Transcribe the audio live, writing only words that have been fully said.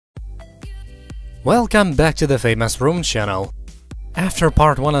Welcome back to the Famous Room channel. After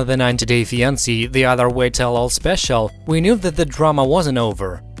part 1 of the 90-Day Fiance, the Other Way Tell-All special, we knew that the drama wasn't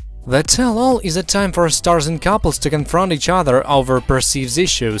over. The tell-all is a time for stars and couples to confront each other over perceived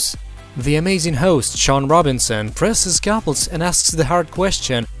issues. The amazing host, Sean Robinson, presses couples and asks the hard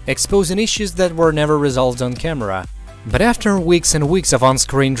question, exposing issues that were never resolved on camera. But after weeks and weeks of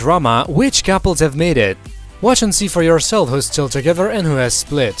on-screen drama, which couples have made it? Watch and see for yourself who's still together and who has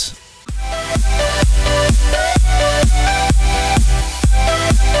split.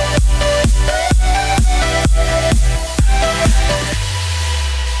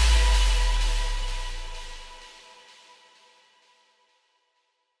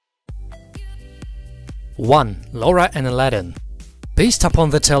 One, Laura and Aladdin. Based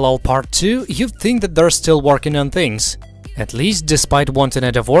upon the Tell-All Part 2, you'd think that they're still working on things. At least, despite wanting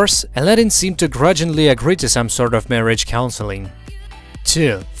a divorce, Aladdin seemed to grudgingly agree to some sort of marriage counseling.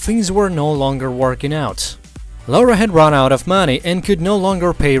 2. Things were no longer working out. Laura had run out of money and could no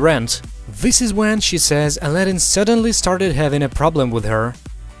longer pay rent. This is when, she says, Aladdin suddenly started having a problem with her.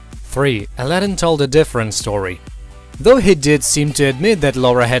 3. Aladdin told a different story. Though he did seem to admit that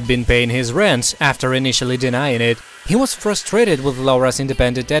Laura had been paying his rent after initially denying it, he was frustrated with Laura's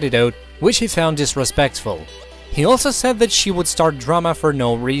independent attitude, which he found disrespectful. He also said that she would start drama for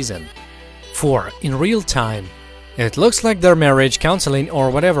no reason. 4. In real time. It looks like their marriage counseling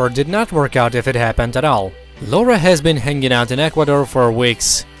or whatever did not work out if it happened at all. Laura has been hanging out in Ecuador for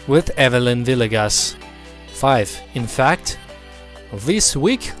weeks with Evelyn Villegas. 5. In fact, this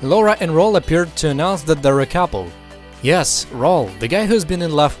week Laura and Raul appeared to announce that they're a couple. Yes, Raul, the guy who's been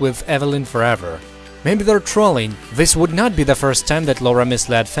in love with Evelyn forever. Maybe they're trolling. This would not be the first time that Laura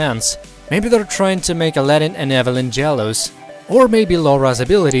misled fans. Maybe they're trying to make Aladdin and Evelyn jealous. Or maybe Laura's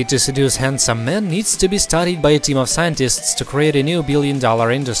ability to seduce handsome men needs to be studied by a team of scientists to create a new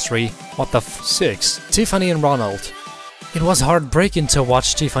billion-dollar industry. What the f... 6. Tiffany and Ronald. It was heartbreaking to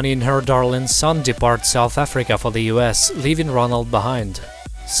watch Tiffany and her darling son depart South Africa for the US, leaving Ronald behind.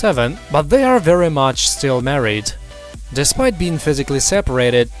 7. But they are very much still married. Despite being physically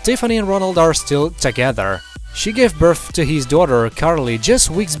separated, Tiffany and Ronald are still together. She gave birth to his daughter, Carly, just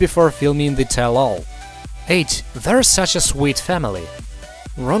weeks before filming the Tell-All. 8. They're such a sweet family.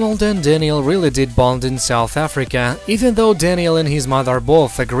 Ronald and Daniel really did bond in South Africa, even though Daniel and his mother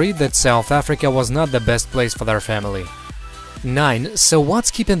both agreed that South Africa was not the best place for their family. 9. So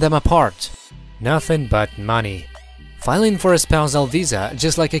what's keeping them apart? Nothing but money. Filing for a spousal visa,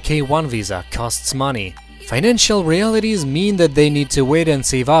 just like a K1 visa, costs money. Financial realities mean that they need to wait and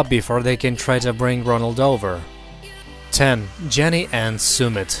save up before they can try to bring Ronald over. 10. Jenny and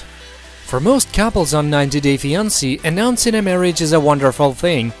Sumit. For most couples on 90-Day Fiance, announcing a marriage is a wonderful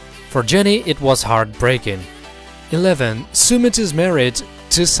thing. For Jenny, it was heartbreaking. 11. Sumit is married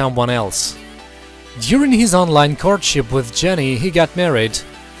to someone else. During his online courtship with Jenny, he got married.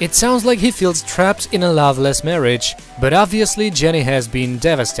 It sounds like he feels trapped in a loveless marriage, but obviously Jenny has been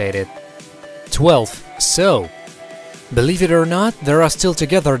devastated. 12. So, believe it or not, they are still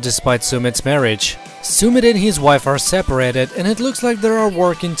together despite Sumit's marriage. Sumit and his wife are separated and it looks like they are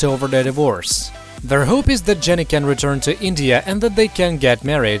working over the divorce. Their hope is that Jenny can return to India and that they can get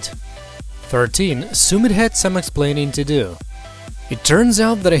married. 13. Sumit had some explaining to do. It turns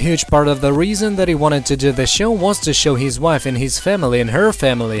out that a huge part of the reason that he wanted to do the show was to show his wife and his family and her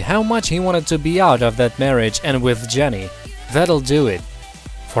family how much he wanted to be out of that marriage and with Jenny. That'll do it.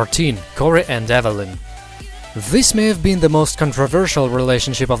 14. Corey and Evelyn. This may have been the most controversial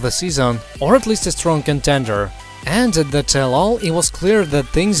relationship of the season, or at least a strong contender. And at the Tell-All, it was clear that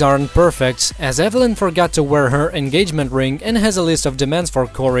things aren't perfect, as Evelyn forgot to wear her engagement ring and has a list of demands for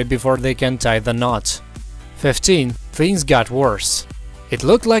Corey before they can tie the knot. 15. Things got worse. It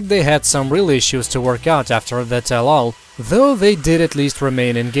looked like they had some real issues to work out after the Tell-All, though they did at least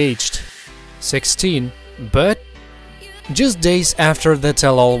remain engaged. 16. But just days after the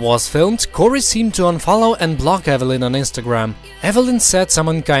Tell-All was filmed, Corey seemed to unfollow and block Evelyn on Instagram. Evelyn said some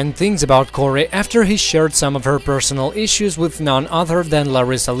unkind things about Corey after he shared some of her personal issues with none other than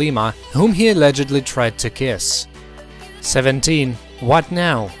Larissa Lima, whom he allegedly tried to kiss. 17. What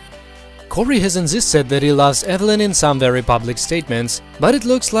now? Corey has insisted that he loves Evelyn in some very public statements, but it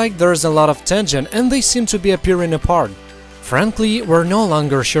looks like there's a lot of tension and they seem to be appearing apart. Frankly, we're no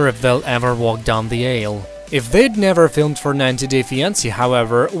longer sure if they'll ever walk down the aisle. If they'd never filmed for 90-Day Fiance,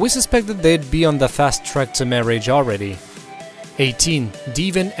 however, we suspect that they'd be on the fast track to marriage already. 18.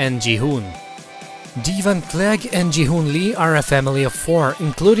 Devon and Jihoon. Devon Clegg and Jihoon Lee are a family of 4,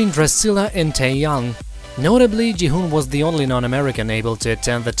 including Drascilla and Taeyang. Notably, Jihoon was the only non-American able to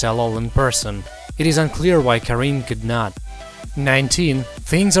attend the Tell-All in person. It is unclear why Karine could not. 19.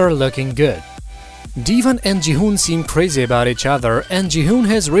 Things are looking good. Divan and Jihoon seem crazy about each other, and Jihoon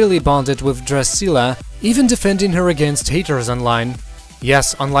has really bonded with Drasila, even defending her against haters online.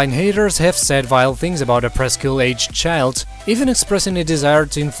 Yes, online haters have said vile things about a preschool-aged child, even expressing a desire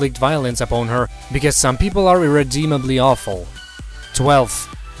to inflict violence upon her, because some people are irredeemably awful.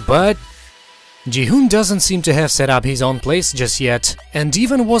 12. But Jihoon doesn't seem to have set up his own place just yet, and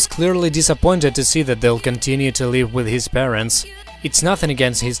Divan was clearly disappointed to see that they'll continue to live with his parents. It's nothing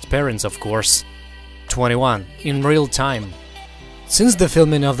against his parents, of course. 21. In real time. Since the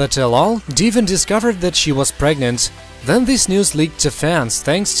filming of the tell-all, Divan discovered that she was pregnant. Then this news leaked to fans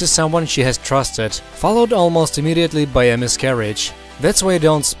thanks to someone she has trusted, followed almost immediately by a miscarriage. That's why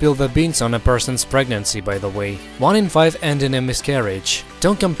don't spill the beans on a person's pregnancy, by the way. 1 in 5 end in a miscarriage.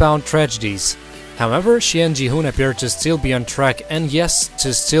 Don't compound tragedies. However, she and Jihoon appear to still be on track and yes,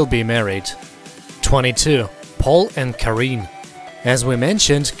 to still be married. 22. Paul and Karine. As we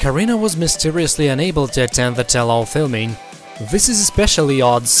mentioned, Karina was mysteriously unable to attend the tell-all filming. This is especially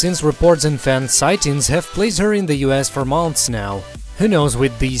odd since reports and fan sightings have placed her in the US for months now. Who knows,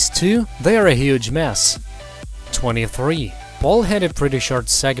 with these two, they are a huge mess. 23. Paul had a pretty short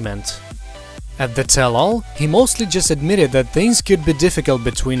segment. At the tell-all, he mostly just admitted that things could be difficult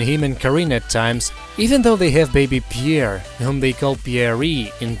between him and Karine at times, even though they have baby Pierre, whom they call Pierre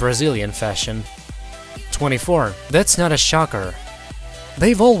in Brazilian fashion. 24. That's not a shocker.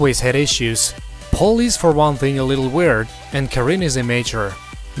 They've always had issues. Paul is for one thing a little weird, and Karine is immature.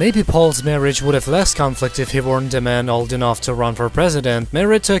 Maybe Paul's marriage would have less conflict if he weren't a man old enough to run for president,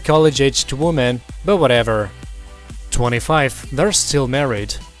 married to a college-aged woman, but whatever. 25. They're still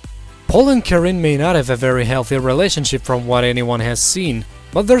married. Paul and Karine may not have a very healthy relationship from what anyone has seen,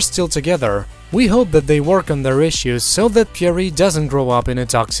 but they're still together. We hope that they work on their issues so that Pierre doesn't grow up in a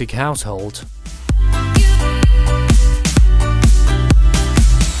toxic household.